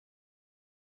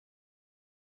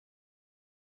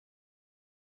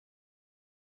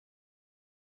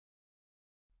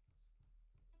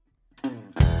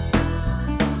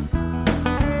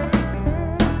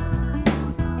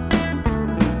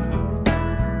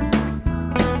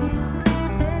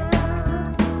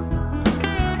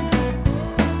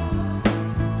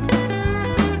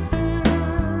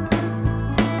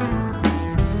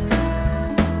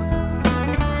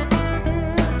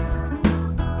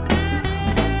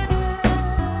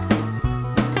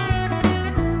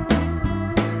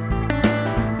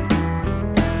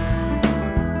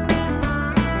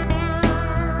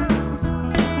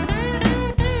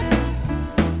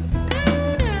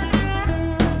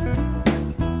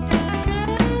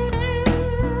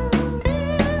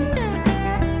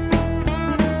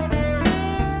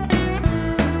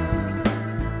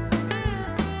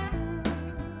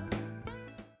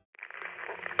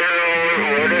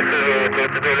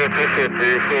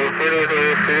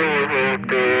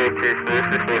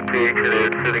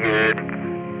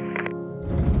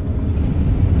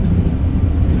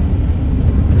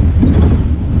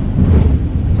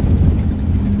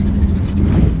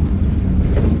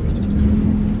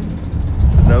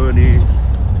Nou in die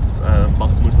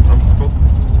Bakhmut aangekom,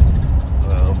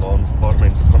 waar ons 'n paar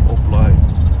mense gaan oplaai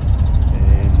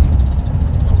en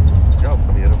ja,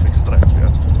 van hier af ekstrek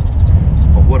weer.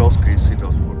 Maar oral kan jy sien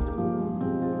daar's word.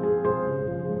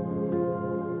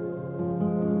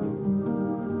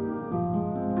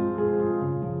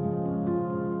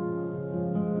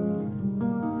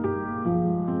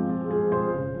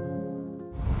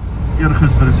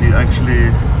 Eergister is hier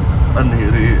actually in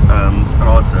hierdie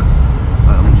strate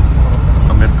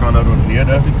Amerikaner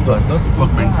oorlede, wat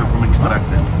ook mense kom ekstrek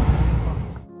het.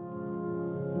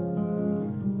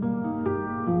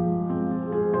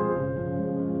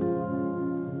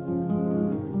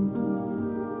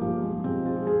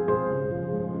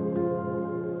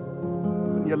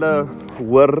 En julle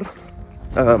hoor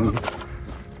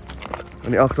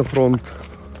in die agtergrond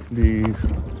die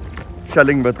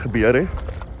shelling wat gebeur het.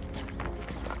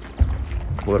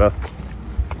 Hoor.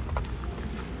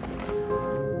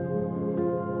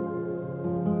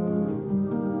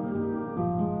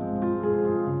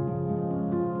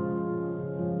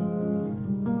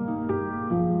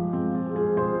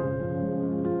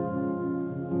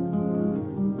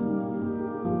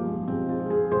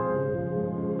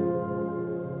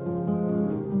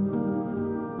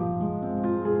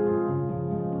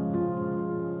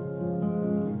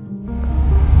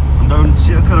 In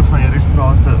sekere van hierdie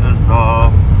strate is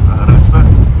daar rustig,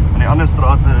 en die ander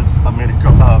strate is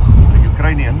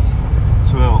Ukrainians.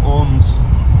 So ons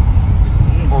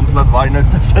laat waai nou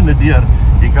tussen die deur.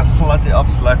 Jy kan glad nie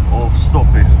afslek of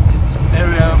stop nie. It's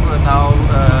area now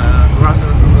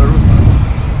Rusland.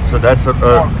 So that's so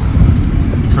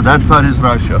that side is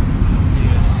Russia.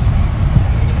 Yes.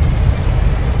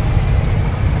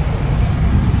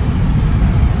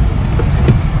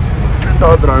 En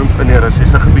daar draai ons in die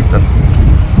Russiese gebied in.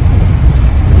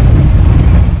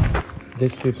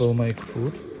 These people make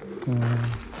food. Yeah,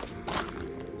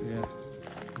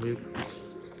 live.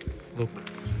 Look,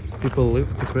 people live.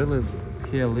 If we live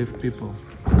here, live people.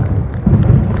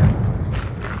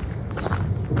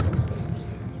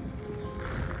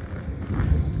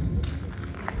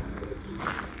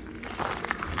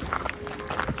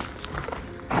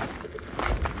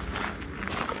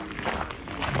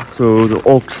 So the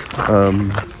oaks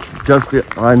just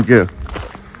behind you.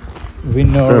 We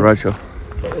know Russia.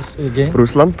 again.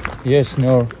 Rusland. Yes,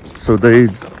 no. So they.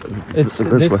 It's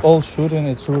this way. all shooting.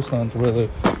 It's Rusland. Really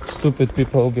stupid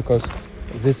people because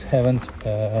this haven't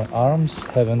arms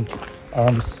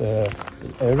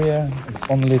area. It's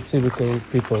only civil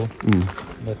people.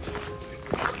 But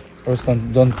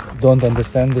Rusland don't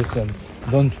understand this and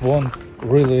don't want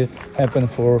really happen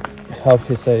for how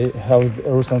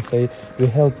Rusland say we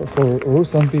help for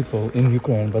Russian people in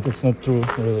Ukraine, but it's not true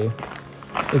really.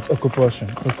 It's occupation.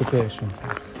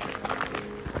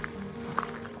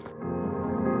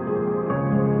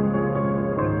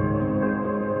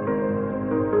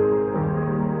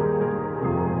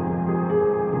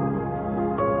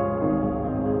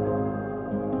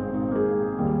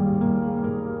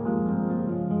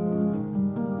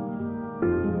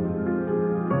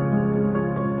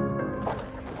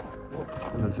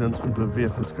 Ons moet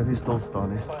beweeg, ons kan nie stil staan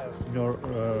nie. Your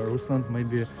Rusland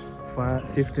maybe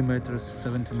 50 meters,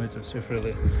 70 meters if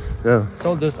really. Yeah.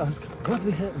 Soldiers ask,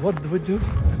 what do we do?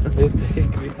 They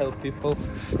think we help people.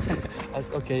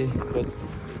 Ask, okay, but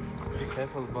be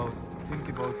careful think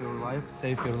about your life,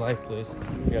 save your life please,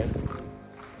 guys.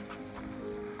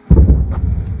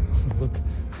 Look.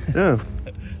 Yeah.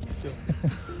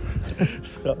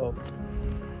 So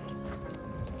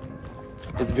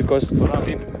it's because if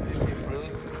really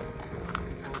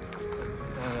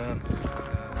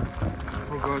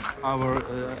forgot our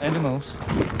animals,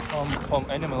 home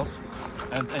animals,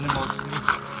 and animals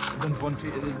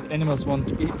want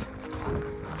to eat,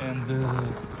 and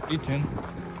eating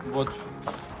what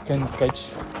can catch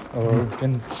or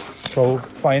can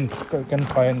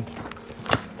find.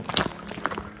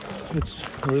 It's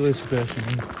really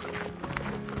situation.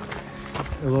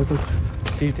 A lot of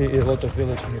city, a lot of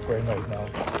village in Ukraine right now.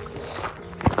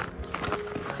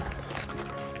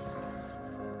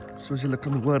 Soos julle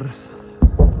kan hoor,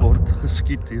 word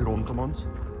geskiet hier rondom ons.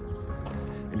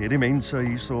 En hierdie mense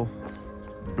hierso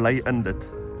bly in dit.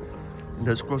 En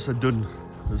dis wat ons doen.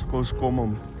 Dis wat ons kom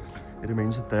om hierdie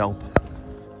mense te help.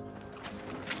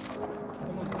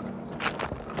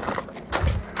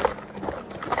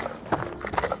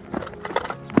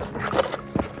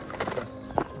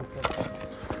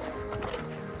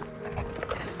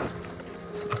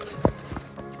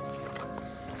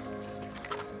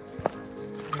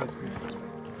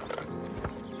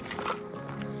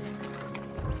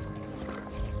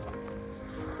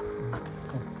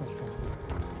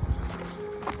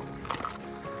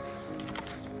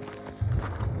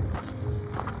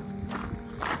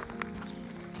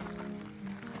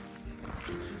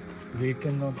 we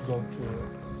cannot go to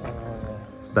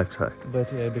backside.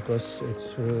 but yeah, because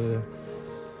it's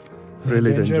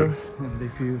Really danger. dangerous. And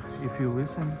if you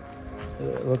listen,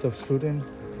 a lot of shooting.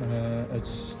 It's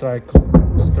strike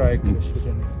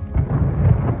shooting.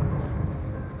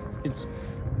 It's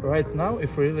right now.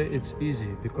 If really, it's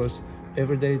easy because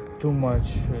every day too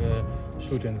much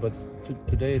shooting. But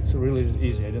today it's really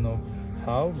easy. I don't know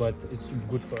how, but it's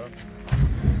good for us.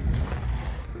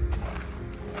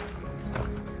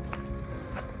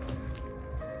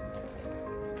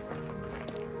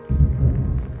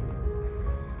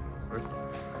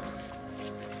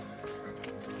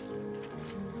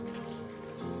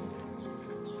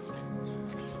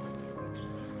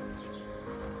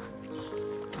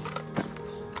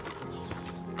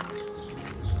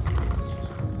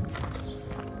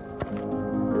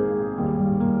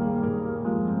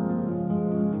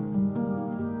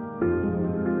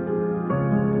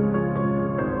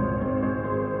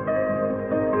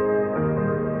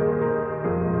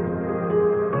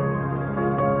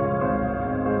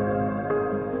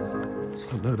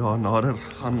 Nou daar nader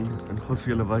gaan en gou vir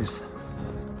julle wys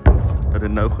dat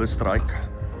dit nou gestryk.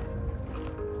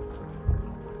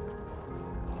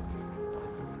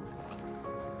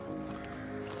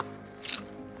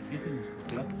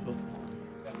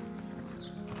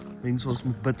 Mense, ons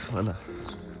moet bid vir hulle.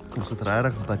 Ons moet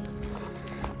regtig bid.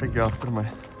 Kyk hier agter my.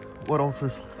 Oral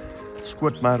is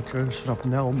skootmerke,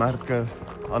 shrapnelmerke,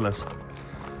 alles.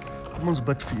 Kom ons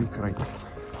bid vir Ukraine.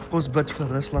 Kom ons bid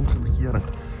vir Rusland vir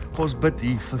bekering. Kom ons bid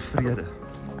hier vir vrede.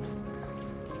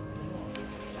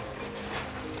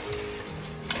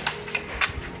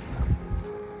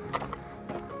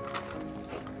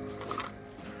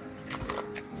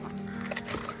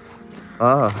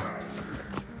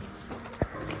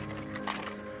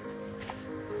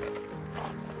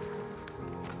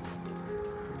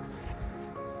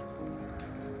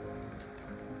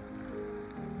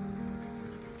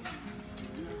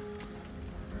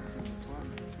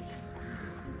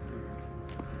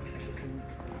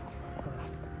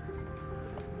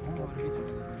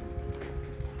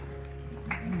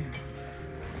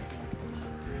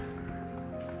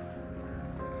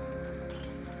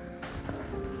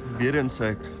 Weer eens sê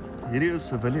ek, hierdie is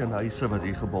civilian huise wat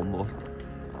hier gebom word.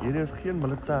 Hierdie is geen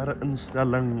militêre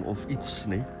instelling of iets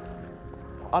nie.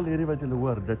 Al hierdie wat julle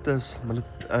hoor, dit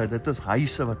is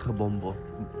huise wat gebom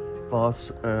word. Waar's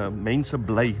mense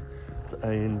bly.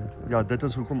 En ja, dit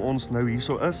is hoekom ons nou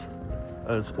hierso is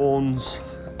ons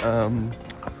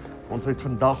ons het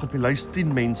vandag op die lys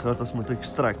 10 mense wat ons moet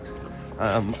extract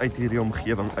uit hierdie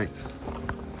omgewing uit.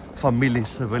 Familie,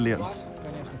 civilians.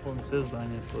 Все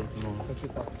здания просто, ну,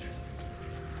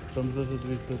 там даже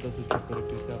 200 тысяч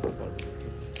перекрытия попадает.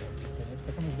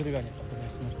 Так оно с деревяней,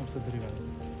 начнем с деревяней.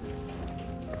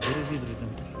 Деревья там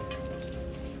пишут.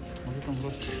 Может там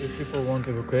просто... If people want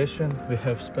evacuation, we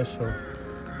have special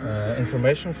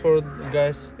information for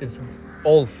guys. It's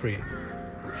all free.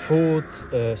 Food,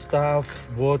 stuff,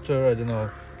 water, I don't know,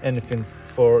 anything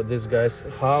for these guys.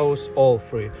 House, all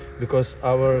free. Because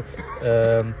our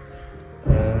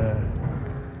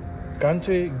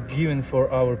country given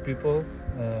for our people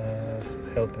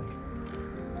helping.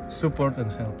 Support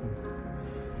and helping.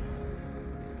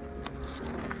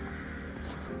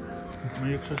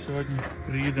 Ми якщо сьогодні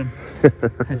приїдемо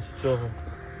з цього,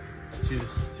 через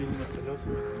цілими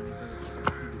колесами,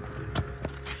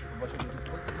 побачимо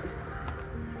дискотеку.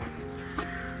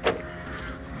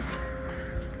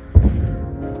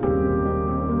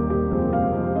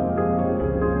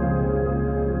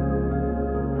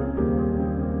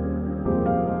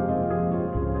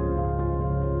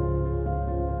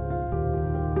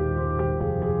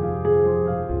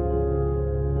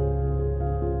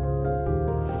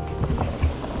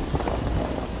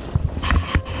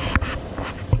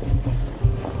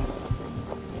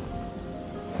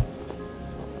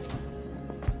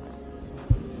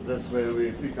 That's where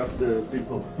we pick up the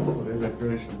people for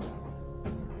evacuation.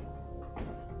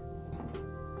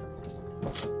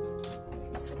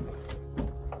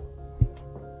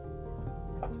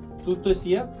 Тут хтось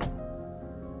є?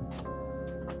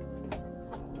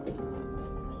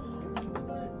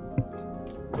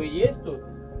 Вы есть тут?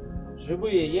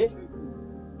 Живые есть?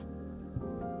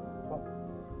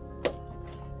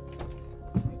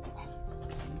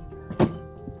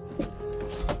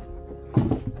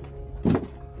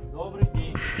 Добрый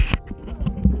день.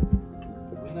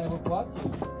 Вы на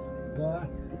эвакуацию? Да,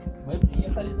 Мы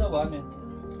приехали за вами.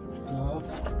 да.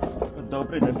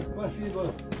 Добрый день. Спасибо.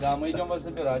 Да, мы идем вас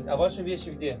забирать. А ваши вещи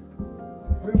где?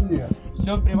 Вы мне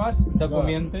Все при вас?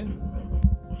 Документы?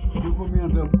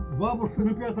 документы. Бабушка на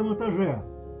 5-м этаже.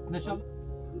 Сначала...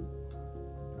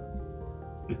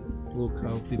 Look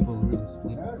how people really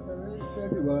speak, Все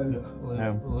одевают.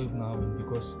 live now,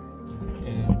 because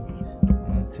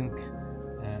think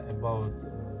about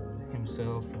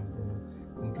himself and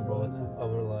think about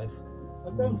our life.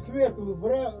 А там Свет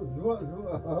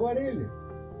говорили.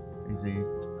 Is he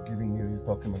giving you his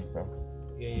documents now?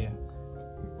 Yeah.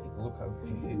 Look how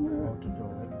he how to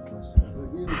draw it.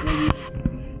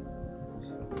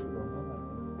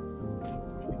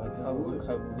 But how look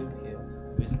how we live here.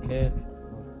 We scared.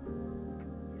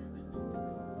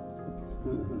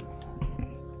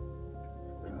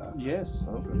 Yes,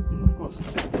 Okay. of course.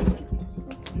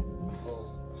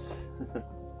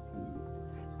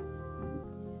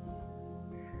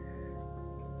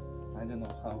 I don't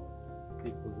know how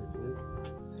people this live.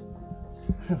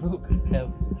 Look,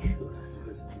 have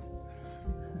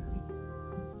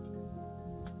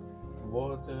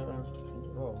water.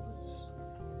 Oh, it's...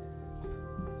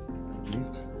 At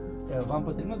least. Вам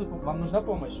потрібна вам нужна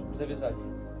допомога зав'язати?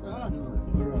 А, ну,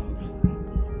 пожалуйста.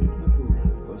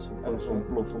 Was pas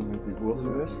ontploffing met die boor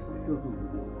geweest? Что тут?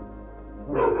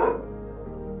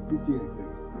 Петелька.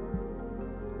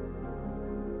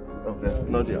 Okay,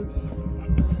 not yet.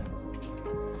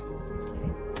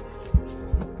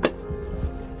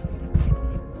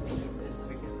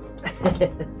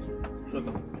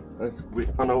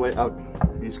 We're on our way out.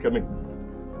 He's coming.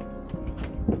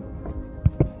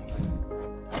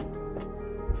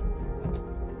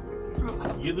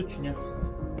 Їдуть чи ні?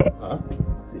 Huh?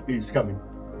 He's coming.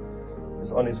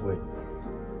 He's on his way.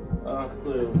 А, хто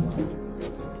його знає?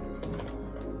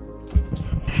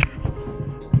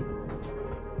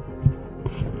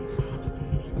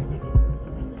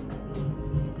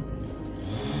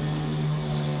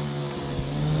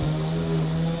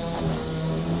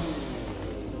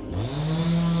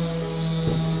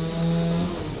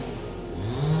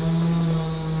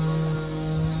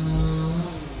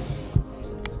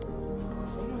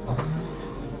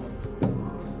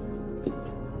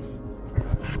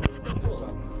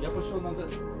 Я пішов на...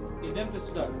 Ідемте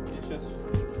сюди, я зараз...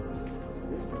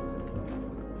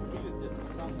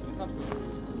 Сам скажу.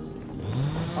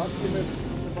 Ask him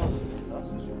about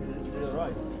You're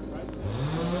right.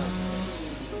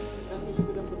 Зараз ми ще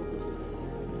підемо до руки.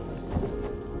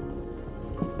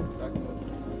 Так, ну.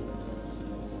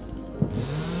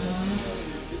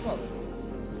 Відкладай.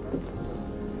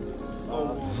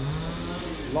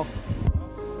 Lock.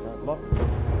 Lock.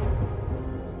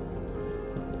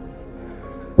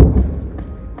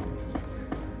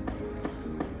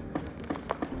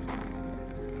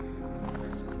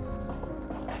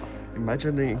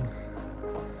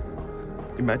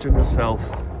 Imagine yourself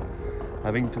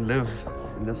having to live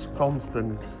in this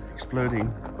constant exploding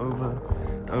over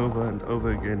and over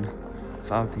again,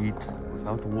 without heat,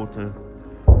 without water,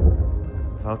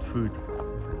 without food.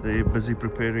 They're busy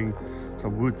preparing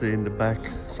some wood there in the back,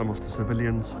 some of the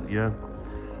civilians here,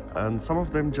 and some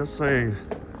of them just say,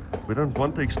 we don't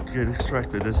want to get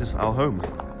extracted, this is our home,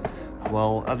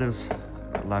 while others,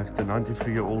 like the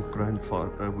 93-year-old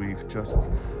grandfather we've just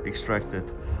extracted,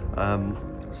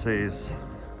 says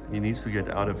he needs to get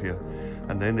out of here.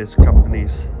 And then there's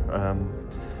companies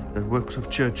that works with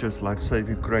churches like Save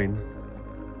Ukraine.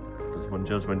 This one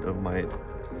just went over my head.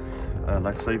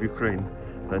 Like Save Ukraine,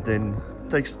 that then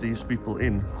takes these people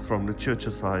in from the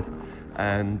church's side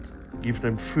and give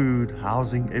them food,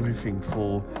 housing, everything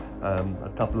for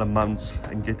a couple of months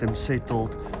and get them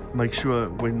settled. Make sure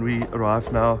when we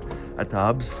arrive now at the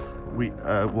hubs, we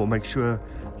will make sure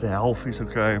their health is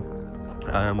okay.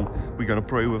 We're gonna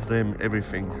pray with them,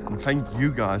 everything. And thank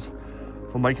you guys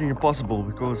for making it possible,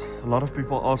 because a lot of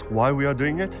people ask why we are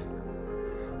doing it.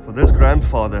 For this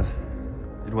grandfather,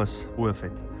 it was worth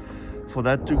it. For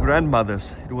that two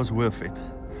grandmothers, it was worth it.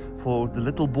 For the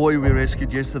little boy we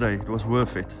rescued yesterday, it was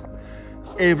worth it.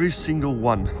 Every single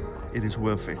one, it is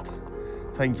worth it.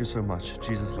 Thank you so much.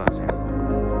 Jesus loves you.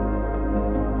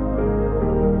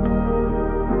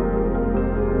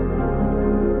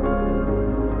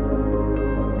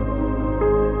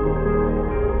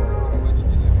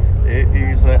 There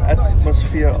is an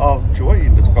atmosphere of joy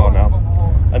in this car now.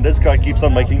 And this guy keeps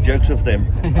on making jokes with them.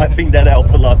 I think that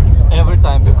helps a lot. Every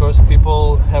time, because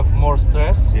people have more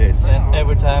stress. Yes. And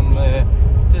every time,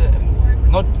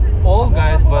 not all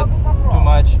guys, but too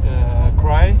much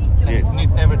cry. And Yes.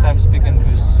 need every time speaking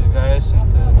with guys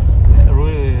and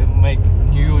really make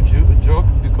new joke,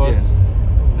 because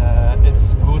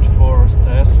it's good for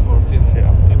stress, for feeling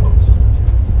Yeah. people.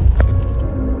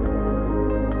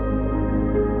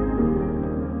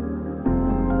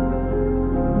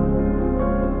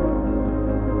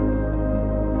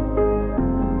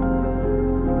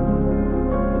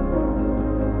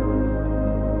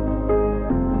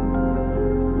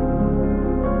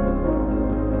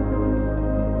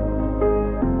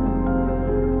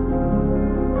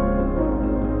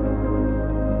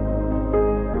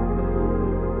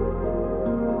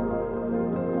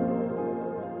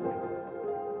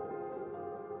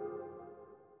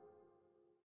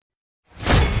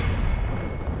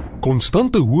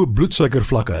 Konstante hoë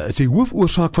bloedsuikervlakke is die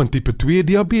hoofoorsaak van tipe 2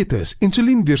 diabetes,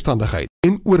 insulienweerstandigheid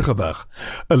en oorgewig.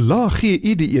 'n Lae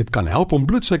GI-dieet kan help om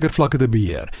bloedsuikervlakke te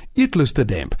beheer, eetlus te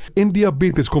demp en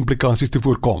diabeteskomplikasies te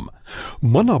voorkom.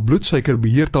 Manna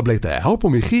bloedsuikerbeheertablette help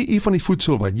om die GI van die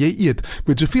voedsel wat jy eet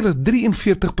met soveel as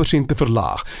 43% te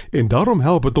verlaag en daarom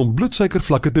help dit om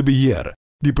bloedsuikervlakke te beheer.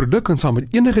 Die produk kan saam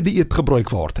met enige dieet gebruik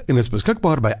word en is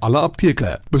beskikbaar by alle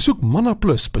apteke. Besoek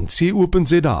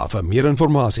mannaplus.co.za vir meer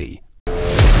inligting.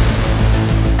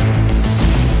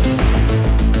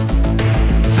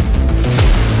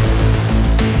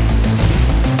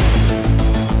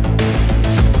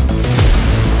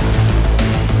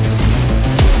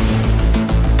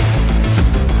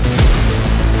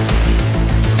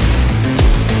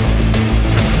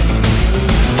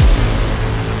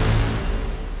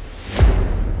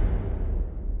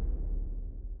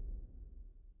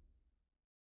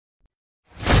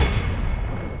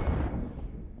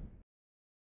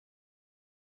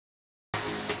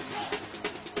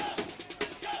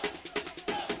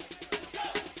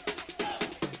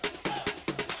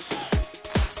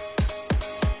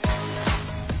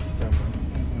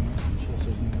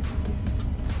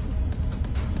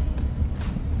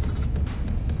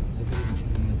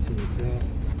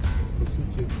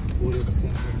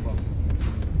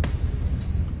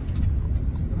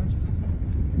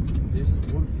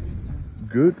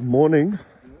 Good morning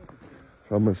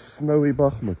from a snowy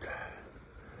Bakhmut.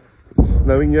 It's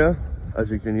snowing here,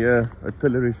 as you can hear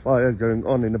artillery fire going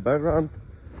on in the background,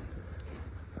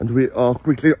 and we are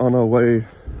quickly on our way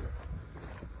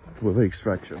to the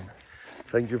extraction.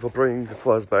 Thank you for praying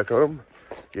for us back home.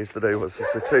 Yesterday was a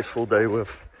successful day with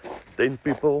 10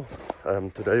 people.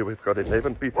 Today we've got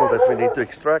 11 people that we need to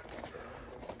extract.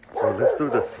 So let's do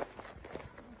this.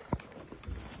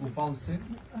 Упал сын.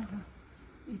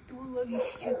 И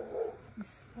туловище.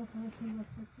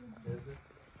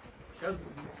 Сейчас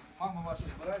мама ваша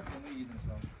збирається, ми їдемо з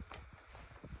вами.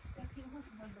 Так його ж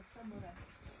треба собирати.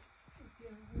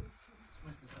 В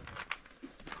смысле собирати?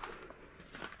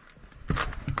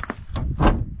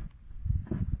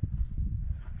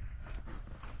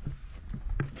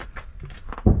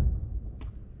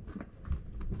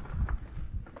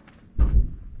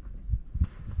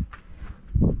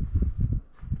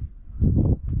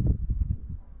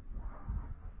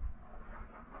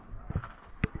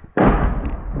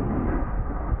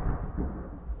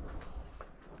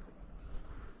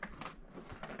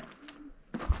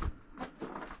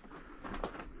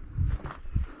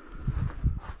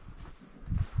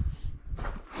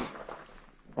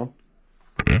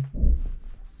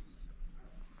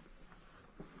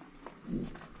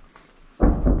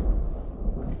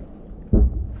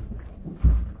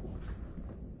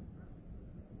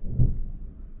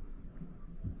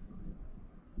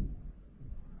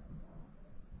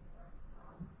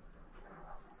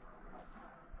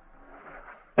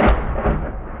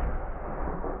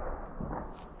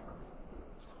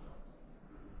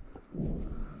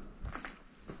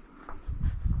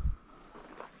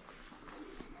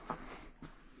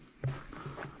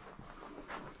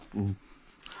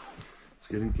 It's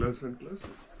getting closer and closer.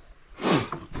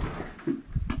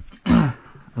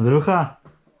 Андрюха!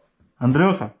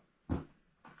 Андрюха!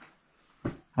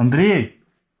 Андрей!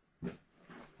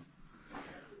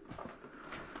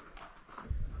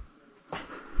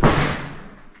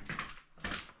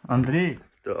 Андрей!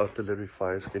 The artillery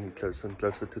fire is getting closer and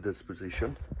closer to this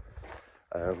position.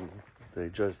 They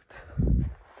just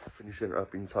finishing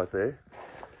up inside there,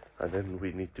 and then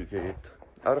we need to get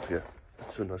out of here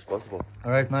as soon as possible.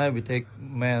 Right now we take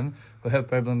man who have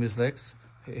problem with legs,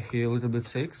 he a little bit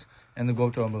sick, and go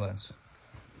to ambulance.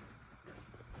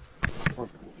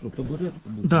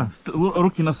 Да,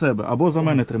 руки на себе, або за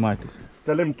мене тримайтесь.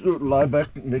 Tell him to lie back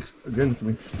next against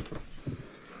me.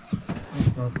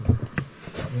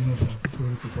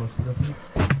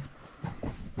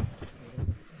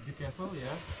 Be careful,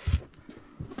 yeah.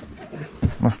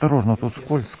 Осторожно, тут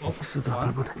скользко.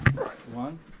 Сюда буде.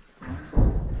 One.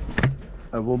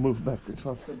 I will move back. It's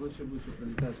fine. Все ближче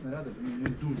прилітають снаряди, ми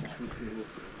дуже швидко його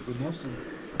виносимо.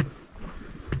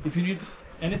 If you need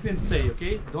anything, say,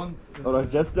 okay? Don't...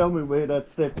 Alright, just tell me where that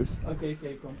step is. Okay,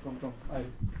 come. I'll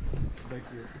back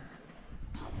you.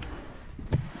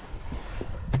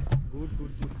 Good.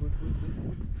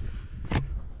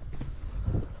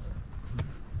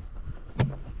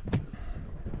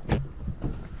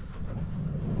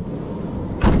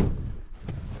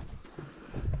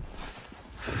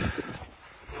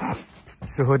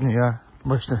 Сьогодні я,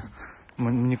 бачите,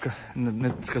 мені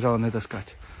не сказали не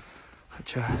таскати.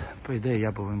 Хоча, по ідеї,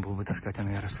 я повинен був би таскати, а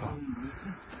не Ярослав.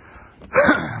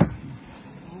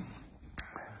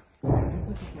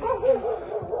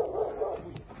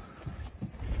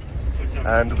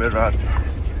 and we're at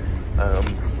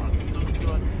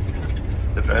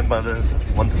the grandmothers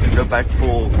wanted to go back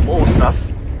for more stuff,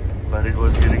 but it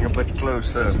was getting a bit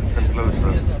closer and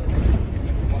closer.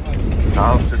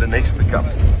 Now to the next pickup.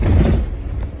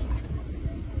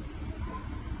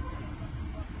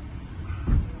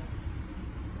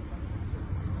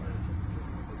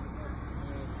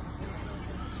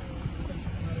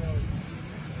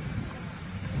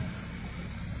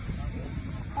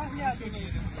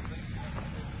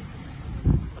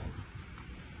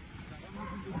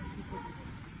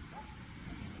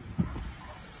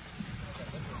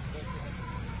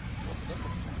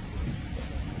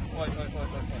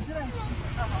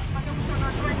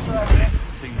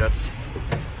 I think that's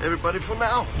everybody for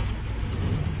now.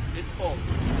 It's all.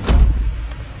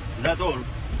 Is that all?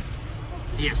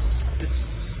 Yes,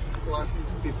 it's last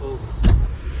people.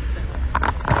 Can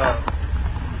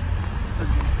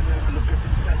you have a look at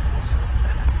himself also?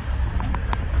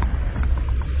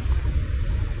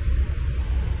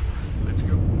 Let's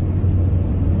go.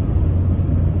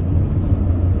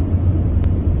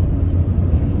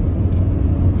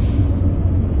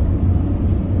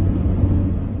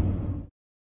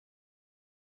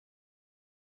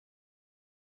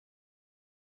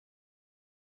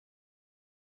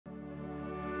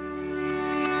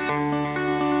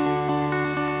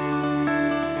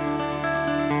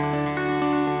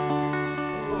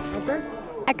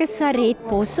 Ek is Saret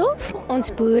Boshoff, ons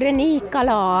boer in die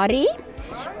Kalahari.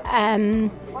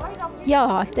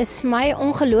 Ja, dit is my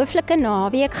ongelooflike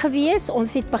naweek gewees.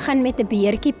 Ons het begin met 'n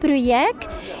beertjie projek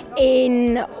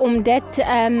en om dit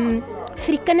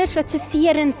vir die kinders wat so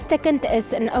seer en stikkend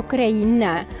is in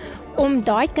Oekraïne, om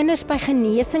daai kinders by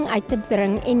genesing uit te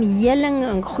bring en heling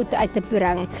en goed uit te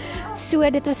bring. So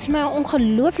dit was my 'n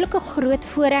ongelooflike groot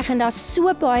voorreg en daar's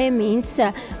so baie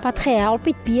mense wat gehelp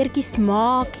het beertjies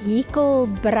maak, hekel,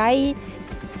 brei.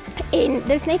 En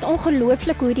dis net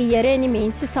ongelooflik hoe die Here in die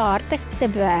mense se harte te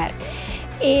werk.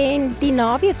 En die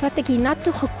naweek wat ek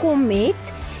hiernatoe gekom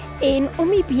het en om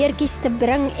die beertjies te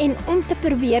bring en om te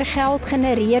probeer geld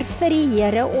genereer vir die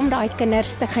Here om daai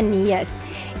kinders te genees,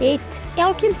 het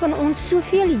elkeen van ons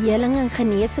soveel heling en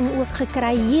genesing ook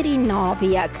gekry hierdie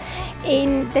naweek.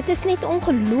 En dit is net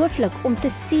ongelooflik om te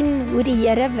sien hoe die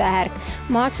Here werk,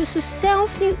 maar soos ons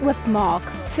self nie oopmaak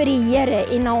vir die Here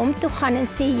en na hom toe gaan en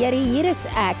sê, Here, hier is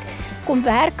ek, kom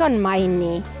werk aan my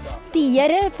nie. Die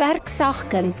Here werk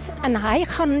sagkens en hy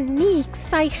gaan nie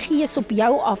sy gees op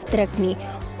jou afdruk nie.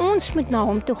 Ons moet na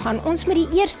hom toe gaan, ons moet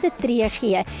die eerste tree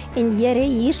gee en Here,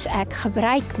 hier's ek,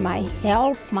 gebruik my,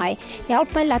 help my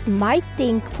laat my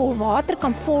tank vol water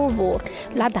kan vol word,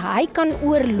 laat hy kan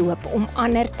oorloop om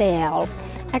ander te help.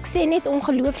 Ek sê net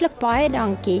ongelooflik baie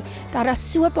dankie dat daar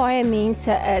so baie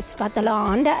mense is wat hulle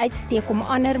hande uitsteek om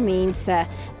ander mense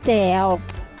te help.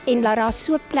 En dat daar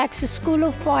so plek so School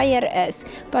of Fire is,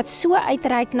 wat so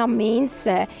uitreik na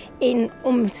mense en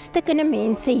om stikkende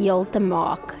mense heel te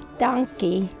maak.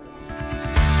 Dankie.